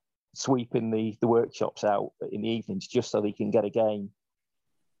sweeping the workshops out in the evenings just so he can get a game.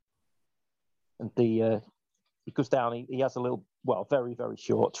 And he goes down, he has a little, very, very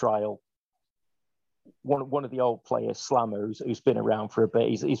short trial. One of the old players, Slammer, who's been around for a bit,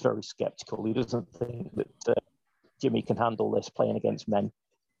 he's very sceptical. He doesn't think that Jimmy can handle this playing against men.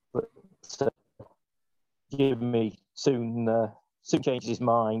 But Jimmy soon changes his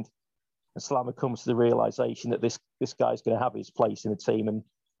mind, and Slammer comes to the realization that this guy's going to have his place in the team, and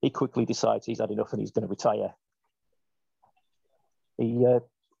he quickly decides he's had enough and he's going to retire. He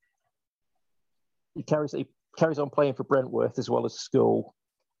carries on playing for Brentworth as well as school,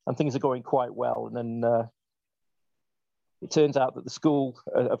 and things are going quite well. And then it turns out that the school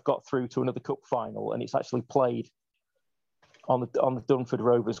have got through to another cup final, and it's actually played on the Dunford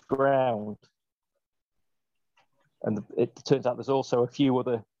Rovers ground. And it turns out there's also a few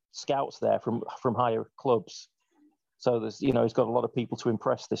other scouts there from higher clubs. So there's, he's got a lot of people to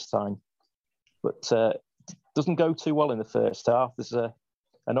impress this time. But doesn't go too well in the first half. There's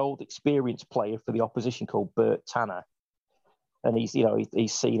an old experienced player for the opposition called Bert Tanner. And he's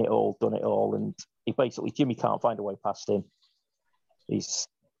seen it all, done it all. And Jimmy can't find a way past him. He's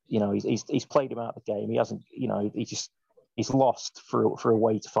played him out of the game. He hasn't, he's lost for a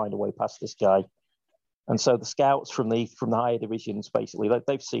way to find a way past this guy. And so the scouts from the higher divisions, basically,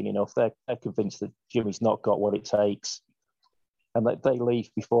 they've seen enough. They're convinced that Jimmy's not got what it takes, and that they leave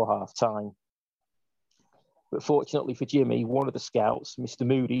before half time. But fortunately for Jimmy, one of the scouts, Mr.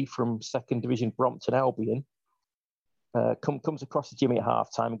 Moody from Second Division Brompton Albion, comes across to Jimmy at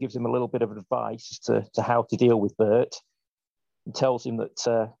half time and gives him a little bit of advice as to how to deal with Bert, and tells him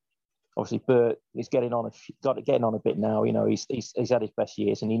that obviously Bert is getting on a bit now. He's had his best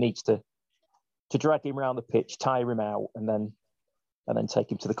years, and he needs to drag him around the pitch, tire him out, and then take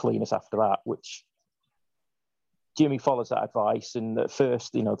him to the cleaners after that, which Jimmy follows that advice. And at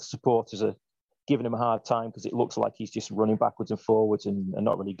first, the supporters are giving him a hard time because it looks like he's just running backwards and forwards and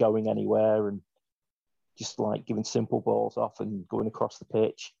not really going anywhere, and just like giving simple balls off and going across the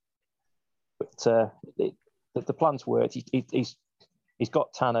pitch. But the plan's worked. He's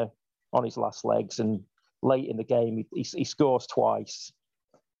got Tanner on his last legs, and late in the game, he scores twice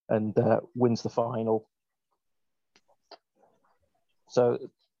and wins the final. So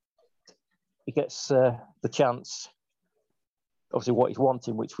he gets the chance, obviously what he's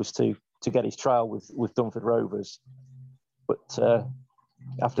wanting, which was to get his trial with Dunford Rovers. But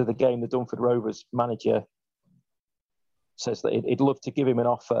after the game, the Dunford Rovers manager says that he'd love to give him an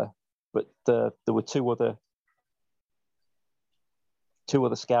offer, but there were two other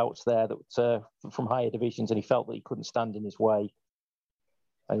scouts there that from higher divisions, and he felt that he couldn't stand in his way.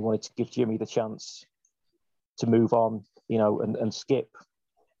 And he wanted to give Jimmy the chance to move on, and skip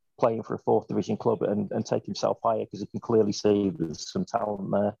playing for a fourth division club and take himself higher, because he can clearly see there's some talent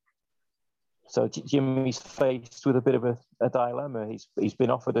there. So Jimmy's faced with a bit of a dilemma. He's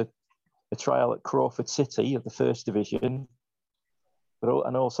been offered a trial at Crawford City of the first division,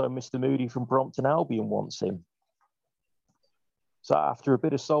 and also Mr. Moody from Brompton Albion wants him. So after a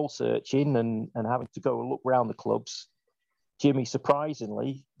bit of soul searching and having to go and look round the clubs, Jimmy,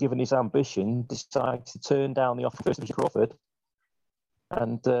 surprisingly, given his ambition, decides to turn down the offer of First Division Crawford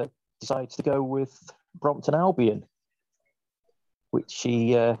and decides to go with Brompton Albion, which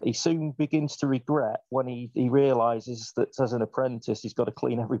he soon begins to regret when he realises that as an apprentice, he's got to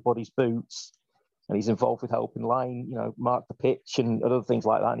clean everybody's boots, and he's involved with helping line, mark the pitch and other things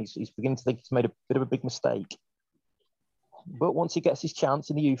like that. And he's beginning to think he's made a bit of a big mistake. But once he gets his chance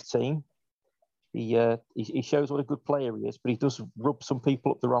in the youth team, he shows what a good player he is, but he does rub some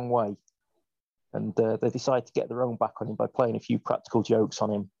people up the wrong way. And they decide to get their own back on him by playing a few practical jokes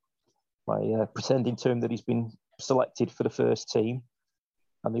on him, by pretending to him that he's been selected for the first team.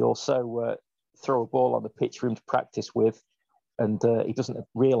 And they also throw a ball on the pitch for him to practice with, and he doesn't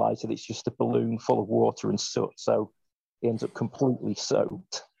realise that it's just a balloon full of water and soot, so he ends up completely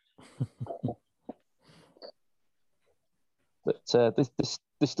soaked. But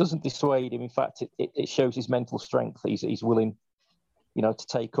this doesn't dissuade him. In fact, it shows his mental strength. He's willing, to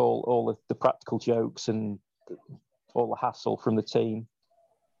take all of the practical jokes and all the hassle from the team,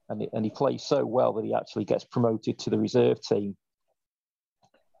 and he plays so well that he actually gets promoted to the reserve team.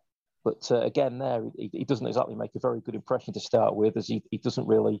 But again, he doesn't exactly make a very good impression to start with, as he doesn't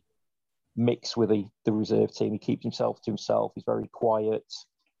really mix with the reserve team. He keeps himself to himself. He's very quiet.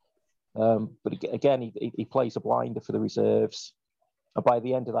 But again, he plays a blinder for the reserves. And by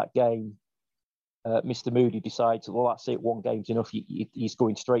the end of that game, Mr. Moody decides, well, that's it, one game's enough. He's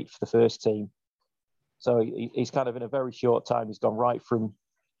going straight for the first team. So he's kind of, in a very short time, he's gone right from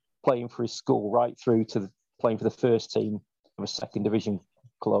playing for his school right through to playing for the first team of a second division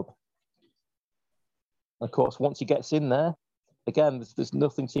club. And of course, once he gets in there, again, there's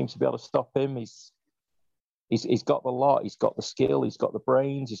nothing seems to be able to stop him. He's got the lot, he's got the skill, he's got the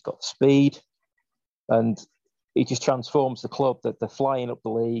brains, he's got the speed, and he just transforms the club. That they're flying up the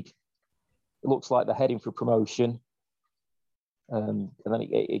league. It looks like they're heading for promotion, and then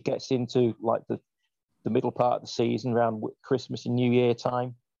it gets into like the middle part of the season, around Christmas and New Year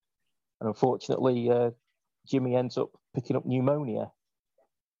time, and unfortunately, Jimmy ends up picking up pneumonia,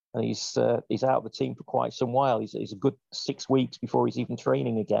 and he's out of the team for quite some while. He's a good 6 weeks before he's even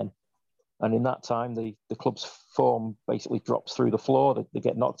training again. And in that time, the club's form basically drops through the floor. They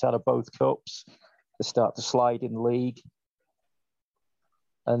get knocked out of both cups. They start to slide in the league.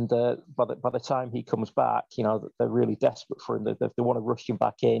 And by the time he comes back, they're really desperate for him. They want to rush him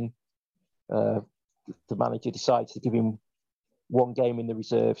back in. The manager decides to give him one game in the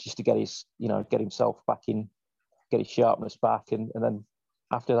reserves just to get himself back in, get his sharpness back, and then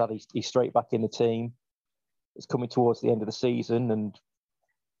after that he's straight back in the team. It's coming towards the end of the season, and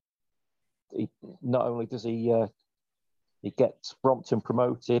not only does he gets Brompton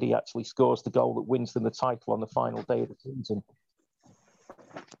promoted, he actually scores the goal that wins them the title on the final day of the season.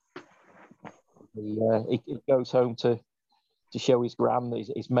 He goes home to show his gran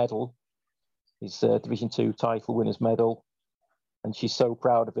his medal, his Division 2 title winner's medal, and she's so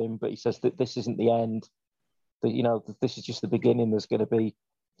proud of him. But he says that this isn't the end. That this is just the beginning. There's going to be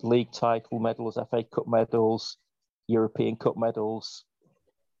league title medals, FA Cup medals, European Cup medals.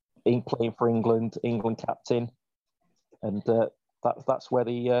 Playing for England captain, and that's where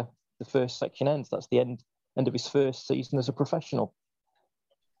the first section ends. That's the end of his first season as a professional.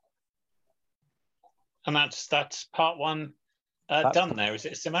 And that's part one done there, is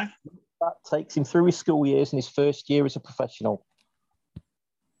it, Simmo? That takes him through his school years and his first year as a professional.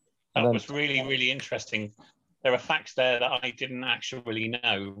 That was really, really interesting. There are facts there that I didn't actually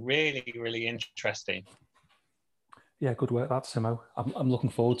know. Really, really interesting. Yeah, good work, that, Simmo. I'm looking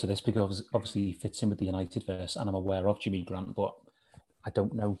forward to this because obviously he fits in with the United verse, and I'm aware of Jimmy Grant, but I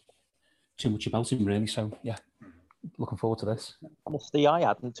don't know too much about him really. So yeah, looking forward to this. Honestly, I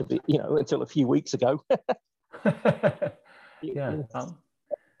hadn't until a few weeks ago. Yeah, he's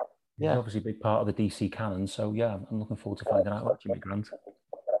obviously a big part of the DC canon. So yeah, I'm looking forward to finding out about Jimmy Grant.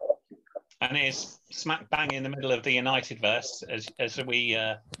 And it is smack bang in the middle of the United verse, as we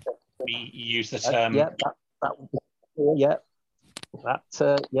use the term. That would be.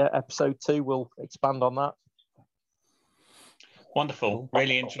 Episode 2 will expand on that. Wonderful.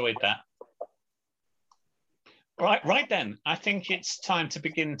 Really enjoyed that. Right then. I think it's time to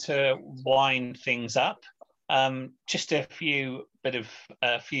begin to wind things up. Just a few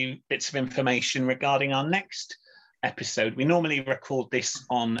bits of information regarding our next episode. We normally record this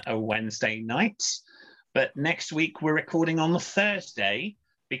on a Wednesday night, but next week we're recording on the Thursday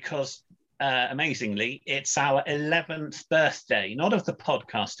because amazingly, it's our 11th birthday, not of the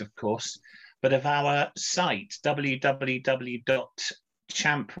podcast, of course, but of our site,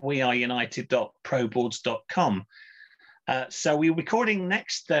 www.champweareunited.proboards.com. So we're recording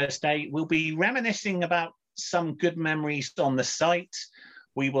next Thursday. We'll be reminiscing about some good memories on the site.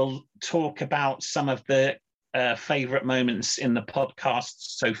 We will talk about some of the favourite moments in the podcast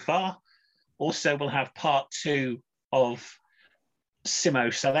so far. Also, we'll have part 2 of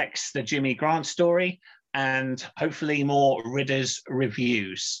Simmo Selects, the Jimmy Grant story, and hopefully more Ridders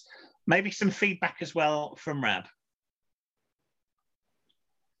reviews. Maybe some feedback as well from Rab.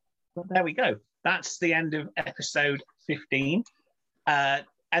 But there we go. That's the end of episode 15.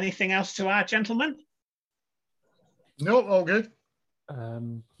 Anything else to add, gentlemen? No, all good.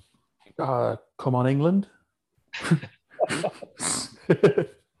 Come on, England.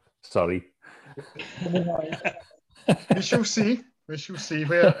 Sorry. We shall see. We shall see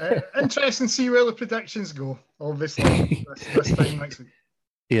where. Interesting to see where the predictions go. Obviously, this time next week.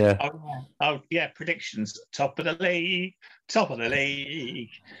 Yeah. Oh yeah, predictions. Top of the league.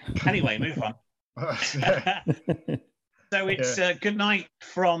 Anyway, move on. So it's good night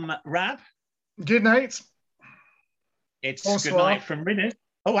from Rab. Good night. It's Bonsoir. good night from Rinnu.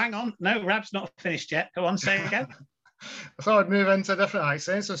 Oh, hang on. No, Rab's not finished yet. Go on, say it again. I thought I'd move into a different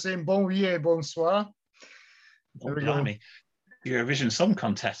accent, so saying bon nuit et bonsoir. Oh, blimey. Eurovision Song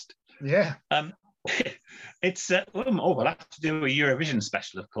Contest. Yeah. It's we'll have to do a Eurovision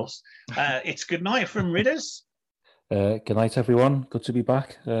special, of course. It's good night from Ridders. Good night, everyone. Good to be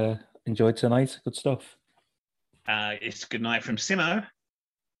back. Enjoyed tonight. Good stuff. It's good night from Simmo.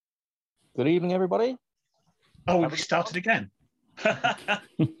 Good evening, everybody. Oh, we started again.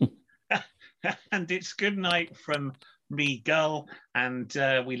 And it's good night from me, Gull, and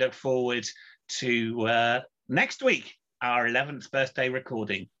we look forward to next week, our 11th birthday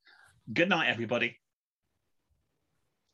recording. Good night, everybody.